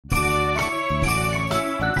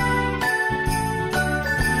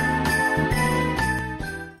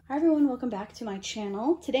welcome back to my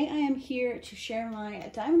channel. Today I am here to share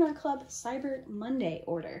my Diamond Art Club Cyber Monday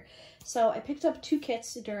order. So I picked up 2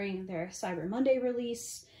 kits during their Cyber Monday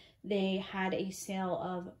release. They had a sale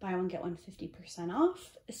of buy one get one 50%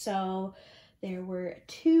 off. So there were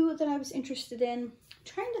 2 that I was interested in. I'm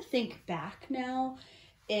trying to think back now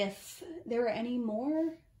if there were any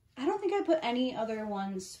more. I don't think I put any other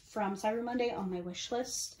ones from Cyber Monday on my wish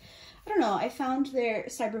list. I don't know, I found their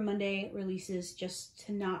Cyber Monday releases just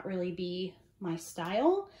to not really be my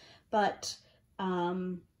style, but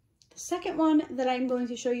the second one that I'm going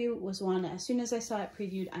to show you was one, as soon as I saw it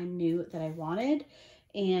previewed, I knew that I wanted,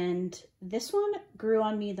 and this one grew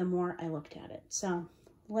on me the more I looked at it. So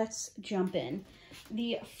let's jump in.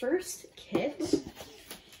 The first kit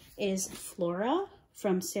is Flora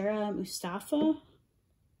from Sarah Mustafa.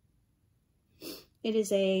 It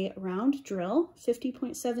is a round drill,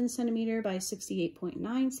 50.7 centimeter by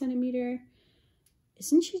 68.9 centimeter.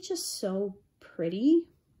 Isn't she just so pretty?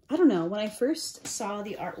 I don't know, when I first saw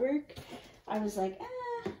the artwork, I was like,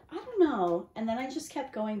 I don't know. And then I just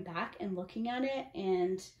kept going back and looking at it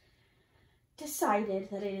and decided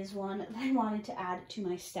that it is one that I wanted to add to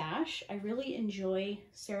my stash. I really enjoy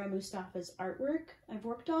Sarah Mustafa's artwork. I've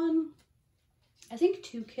worked on, I think,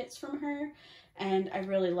 2 kits from her, and I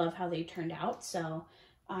really love how they turned out. So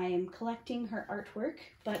I am collecting her artwork,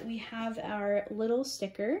 but we have our little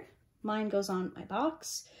sticker. Mine goes on my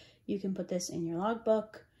box. You can put this in your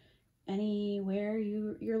logbook, anywhere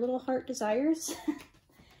your little heart desires.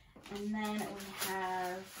 And then we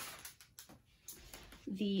have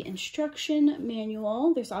the instruction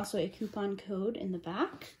manual. There's also a coupon code in the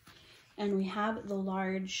back. And we have the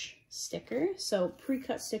large sticker. So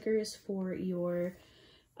pre-cut stickers for your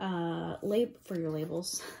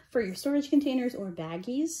labels, for your storage containers or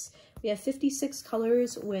baggies. We have 56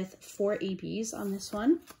 colors with 4 ABs on this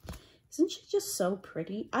one. Isn't she just so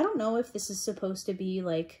pretty? I don't know if this is supposed to be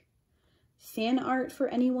like fan art for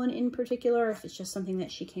anyone in particular, or if it's just something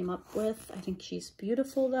that she came up with. I think she's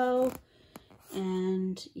beautiful though.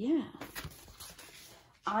 And yeah,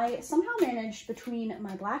 I somehow managed between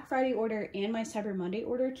my Black Friday order and my Cyber Monday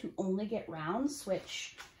order to only get rounds,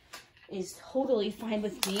 which is totally fine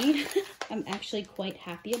with me. I'm actually quite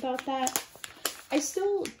happy about that. I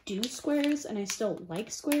still do squares and I still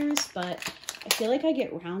like squares, but I feel like I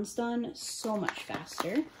get rounds done so much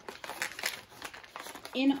faster.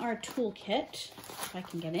 In our toolkit, if I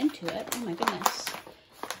can get into it, oh my goodness,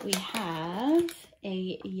 we have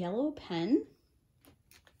a yellow pen.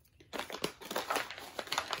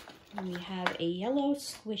 We have a yellow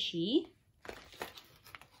squishy.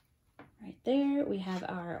 Right there, we have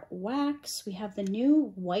our wax. We have the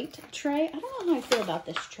new white tray. I don't know how I feel about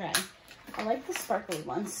this tray. I like the sparkly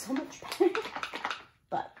one so much better,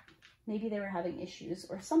 but maybe they were having issues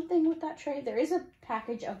or something with that tray. There is a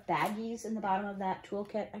package of baggies in the bottom of that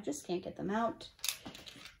toolkit. I just can't get them out.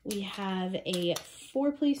 We have a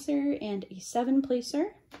 4-placer and a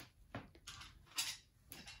 7-placer.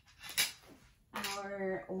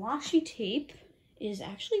 Our washi tape is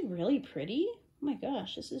actually really pretty. Oh my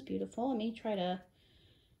gosh, this is beautiful. Let me try to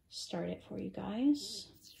start it for you guys.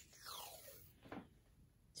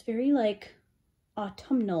 It's very like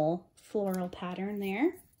autumnal floral pattern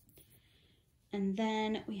there. And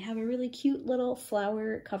then we have a really cute little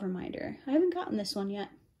flower cover minder. I haven't gotten this one yet.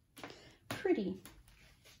 Pretty.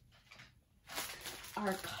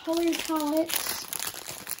 Our color palette,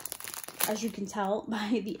 as you can tell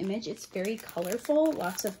by the image, it's very colorful.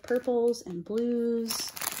 Lots of purples and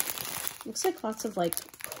blues. Looks like lots of like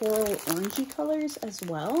coral orangey colors as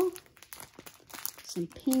well. Some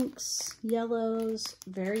pinks, yellows,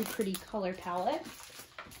 very pretty color palette.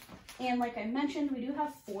 And like I mentioned, we do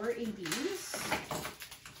have 4 ABs.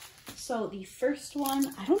 So the first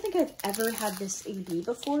one, I don't think I've ever had this AB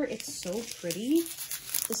before. It's so pretty.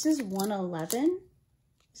 This is 111.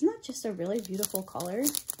 Isn't that just a really beautiful color?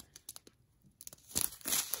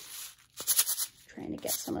 Trying to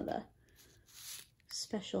get some of the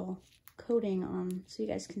special coating on so you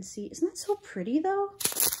guys can see. Isn't that so pretty though?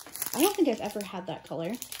 I don't think I've ever had that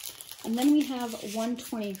color. And then we have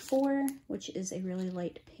 124, which is a really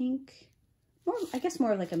light pink. More, I guess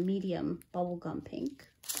more like a medium bubblegum pink.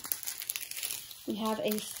 We have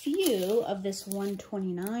a few of this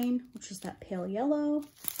 129, which is that pale yellow.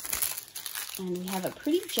 And we have a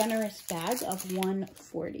pretty generous bag of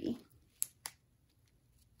 140.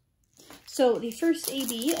 So the first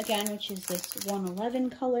AB, again, which is this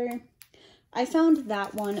 111 color, I found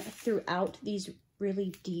that one throughout these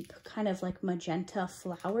really deep kind of like magenta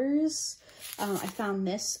flowers. I found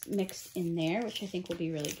this mixed in there, which I think will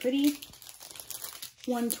be really pretty.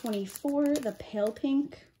 124, the pale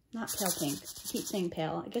pink. not pale pink. I keep saying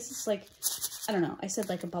pale. I guess it's like, I don't know. I said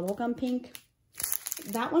like a bubblegum pink.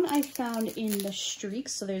 That one I found in the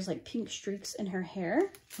streaks. So there's like pink streaks in her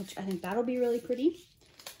hair, which I think that'll be really pretty.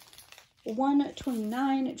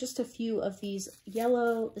 $129, just a few of these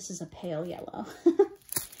yellow. This is a pale yellow.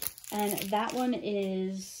 And that one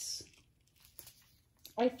is,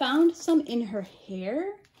 I found some in her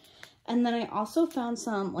hair. And then I also found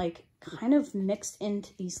some like kind of mixed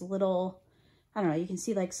into these little, I don't know, you can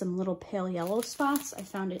see like some little pale yellow spots. I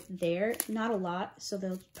found it there, not a lot. So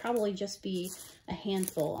there'll probably just be a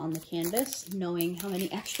handful on the canvas, knowing how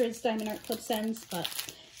many extras Diamond Art Club sends, but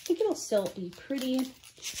I think it'll still be pretty.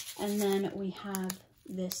 And then we have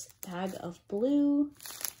this bag of blue,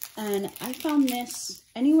 and I found this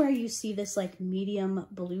anywhere you see this like medium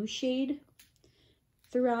blue shade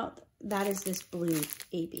throughout, that is this blue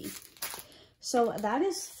AB. So that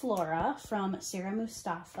is Flora from Sarah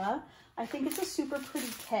Mustafa. I think it's a super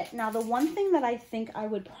pretty kit. Now, the one thing that I think I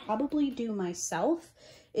would probably do myself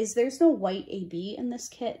is there's no white AB in this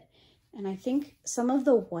kit. And I think some of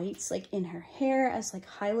the whites like in her hair as like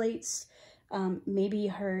highlights, maybe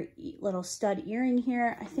her little stud earring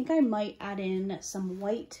here. I think I might add in some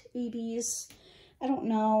white ABs. I don't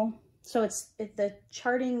know. So the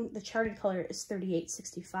charted color is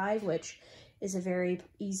 3865, which is a very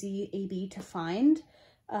easy AB to find.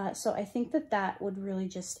 So I think that would really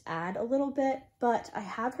just add a little bit, but I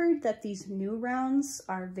have heard that these new rounds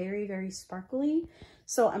are very, very sparkly.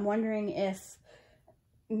 So I'm wondering if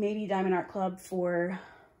maybe Diamond Art Club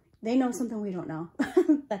they know something we don't know,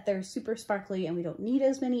 that they're super sparkly and we don't need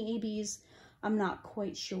as many ABs. I'm not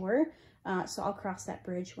quite sure. So I'll cross that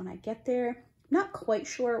bridge when I get there. Not quite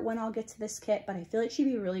sure when I'll get to this kit, but I feel like she'd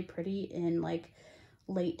be really pretty in like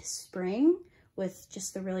late spring with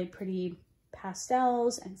just the really pretty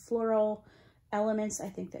pastels and floral elements. I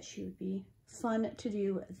think that she would be fun to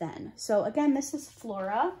do then. So again, this is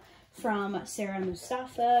Flora from Sarah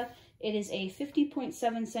Mustafa. It is a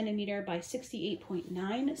 50.7 centimeter by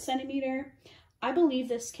 68.9 centimeter. I believe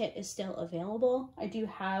this kit is still available. I do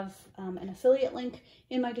have an affiliate link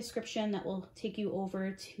in my description that will take you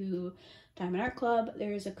over to Diamond Art Club.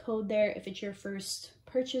 There is a code there if it's your first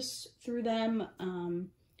purchase through them.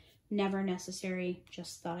 Never necessary,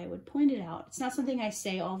 just thought I would point it out. It's not something I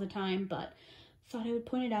say all the time, but thought I would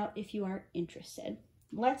point it out if you are interested.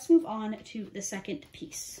 Let's move on to the second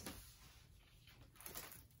piece.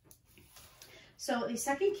 So the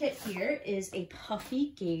second kit here is a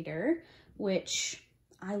Puffy Gator, which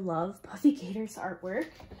I love Puffy Gator's artwork.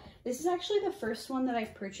 This is actually the first one that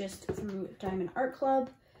I've purchased through Diamond Art Club.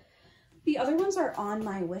 The other ones are on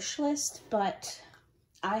my wish list, but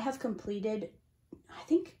I have completed, I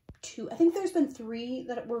think there's been 3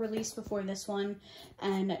 that were released before this one,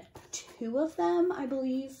 and 2 of them, I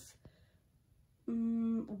believe,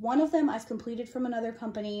 one of them I've completed from another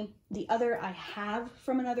company, the other I have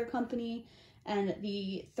from another company, and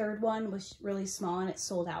the third one was really small and it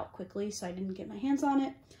sold out quickly, so I didn't get my hands on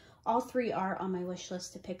it. All 3 are on my wish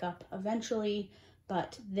list to pick up eventually,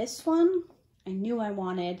 but this one I knew I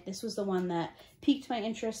wanted. This was the one that piqued my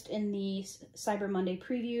interest in the Cyber Monday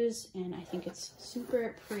previews, and I think it's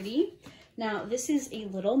super pretty. Now, this is a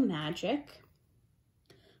Little Magic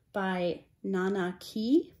by Nana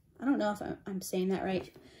Key. I don't know if I'm saying that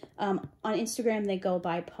right. On Instagram, they go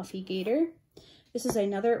by Puffy Gator. This is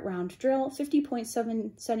another round drill,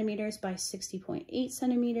 50.7 centimeters by 60.8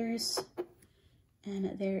 centimeters.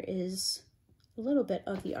 And there is a little bit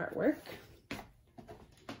of the artwork.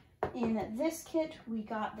 In this kit, we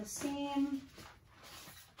got the same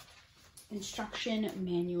instruction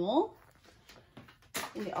manual.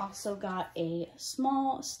 We also got a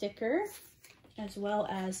small sticker as well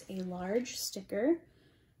as a large sticker.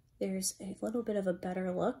 There's a little bit of a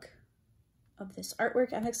better look of this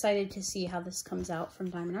artwork. I'm excited to see how this comes out from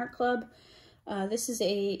Diamond Art Club.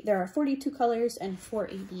 There are 42 colors and 4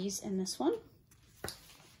 ABs in this one.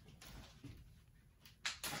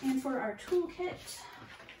 And for our toolkit,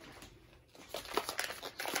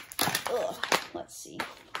 let's see.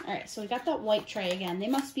 All right, so we got that white tray again. They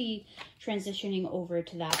must be transitioning over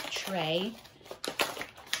to that tray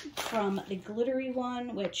from the glittery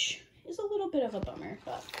one, which is a little bit of a bummer,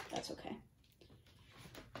 but that's okay.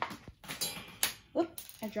 Whoop,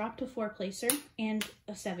 I dropped a 4-placer and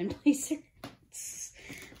a 7-placer.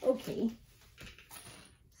 Okay.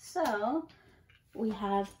 So we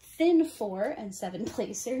have thin 4 and 7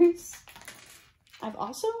 placers. I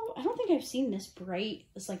don't think I've seen this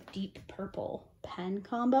like deep purple pen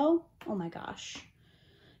combo. Oh my gosh.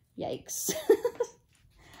 Yikes.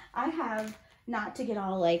 I have, not to get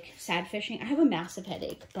all like sad fishing, I have a massive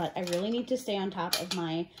headache, but I really need to stay on top of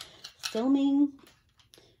my filming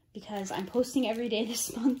because I'm posting every day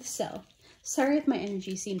this month, so sorry if my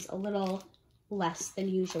energy seems a little less than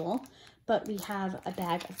usual. But we have a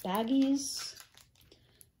bag of baggies,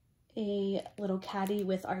 a little caddy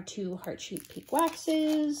with our 2 heart-shaped pink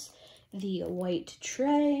waxes, the white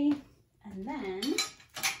tray, and then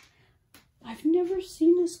I've never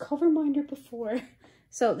seen this cover minder before.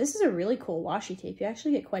 So this is a really cool washi tape. You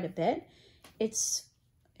actually get quite a bit. Is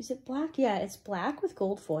it black? Yeah, it's black with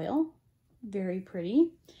gold foil. Very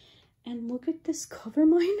pretty. And look at this cover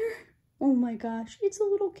minder. Oh my gosh, it's a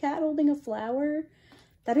little cat holding a flower.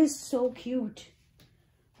 That is so cute.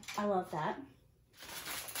 I love that.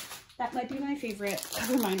 That might be my favorite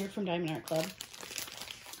cover minder from Diamond Art Club.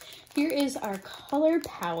 Here is our color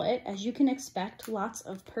palette. As you can expect, lots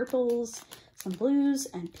of purples, some blues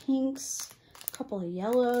and pinks, a couple of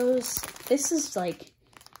yellows. This is like,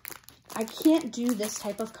 I can't do this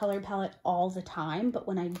type of color palette all the time, but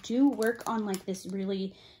when I do work on like this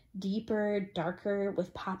really deeper, darker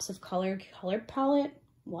with pops of color palette,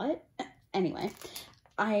 anyway,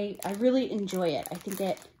 I really enjoy it. I think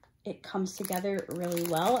it comes together really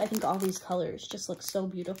well. I think all these colors just look so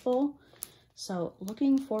beautiful. So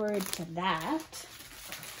looking forward to that.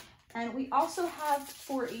 And we also have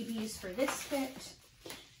 4 ABs for this kit.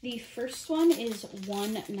 The first one is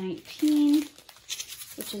 119,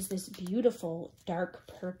 which is this beautiful dark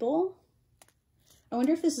purple. I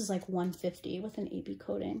wonder if this is like 150 with an AB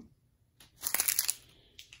coating.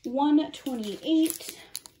 128,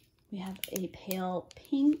 we have a pale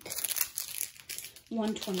pink.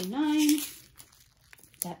 129,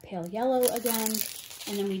 that pale yellow again.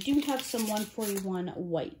 And then we do have some 141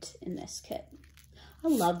 white in this kit. I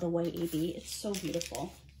love the white AB, it's so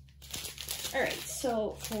beautiful. All right,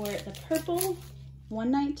 so for the purple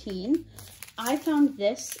 119, I found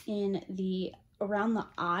this in the around the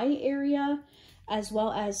eye area, as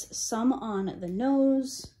well as some on the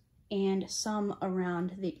nose and some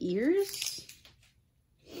around the ears.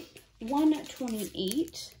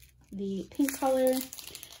 128, the pink color,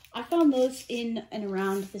 I found those in and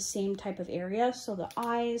around the same type of area. So the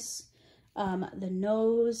eyes, the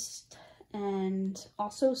nose, and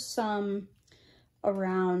also some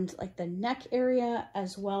around like the neck area,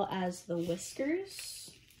 as well as the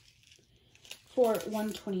whiskers. For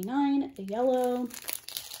 129, the yellow,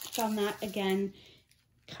 found that again,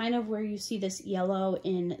 kind of where you see this yellow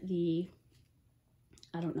in the,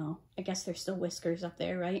 I don't know, I guess there's still whiskers up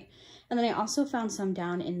there, right? And then I also found some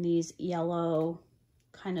down in these yellow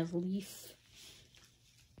kind of leaf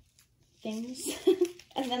things.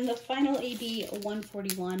 And then the final AB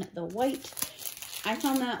 141, the white, I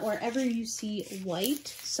found that wherever you see white,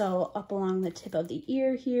 so up along the tip of the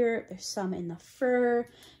ear here, there's some in the fur,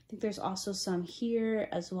 I think there's also some here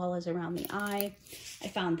as well as around the eye. I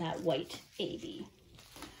found that white AB.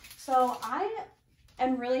 So I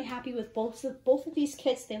am really happy with both of these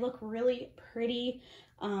kits. They look really pretty.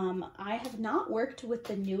 I have not worked with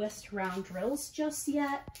the newest round drills just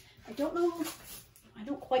yet. I don't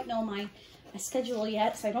quite know my schedule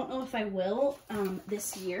yet, so I don't know if I will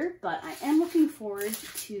this year, but I am looking forward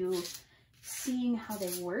to seeing how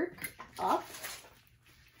they work up.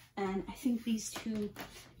 And I think these 2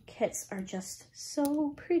 kits are just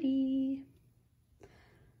so pretty.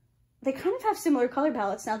 They kind of have similar color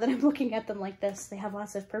palettes now that I'm looking at them like this. They have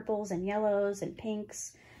lots of purples and yellows and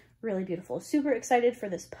pinks. Really beautiful. Super excited for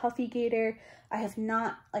this puffy gator. I have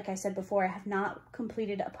not, like I said before, I have not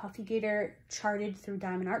completed a puffy gator charted through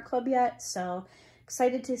Diamond Art Club yet. So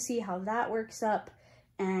excited to see how that works up.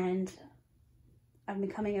 And I'm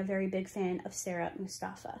becoming a very big fan of Sarah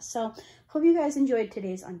Mustafa. So hope you guys enjoyed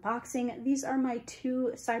today's unboxing. These are my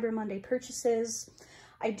 2 Cyber Monday purchases.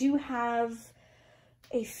 I do have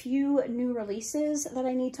a few new releases that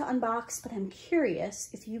I need to unbox, but I'm curious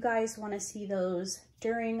if you guys want to see those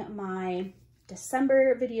during my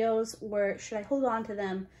December videos, or should I hold on to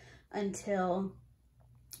them until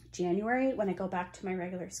January when I go back to my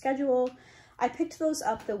regular schedule. I picked those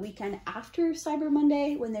up the weekend after Cyber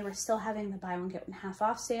Monday when they were still having the buy one get one half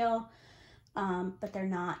off sale, but they're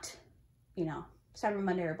not, you know, Cyber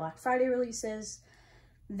Monday or Black Friday releases.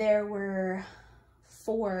 There were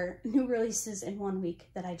 4 new releases in 1 week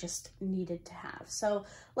that I just needed to have. So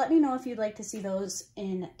let me know if you'd like to see those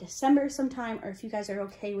in December sometime, or if you guys are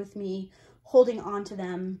okay with me holding on to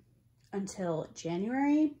them until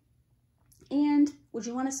January. And would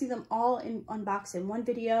you want to see them all unboxed in one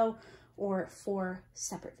video or 4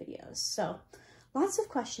 separate videos? So lots of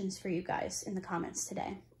questions for you guys in the comments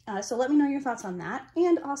today. So let me know your thoughts on that.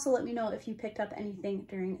 And also let me know if you picked up anything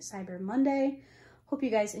during Cyber Monday. Hope you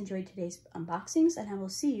guys enjoyed today's unboxings, and I will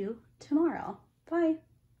see you tomorrow. Bye.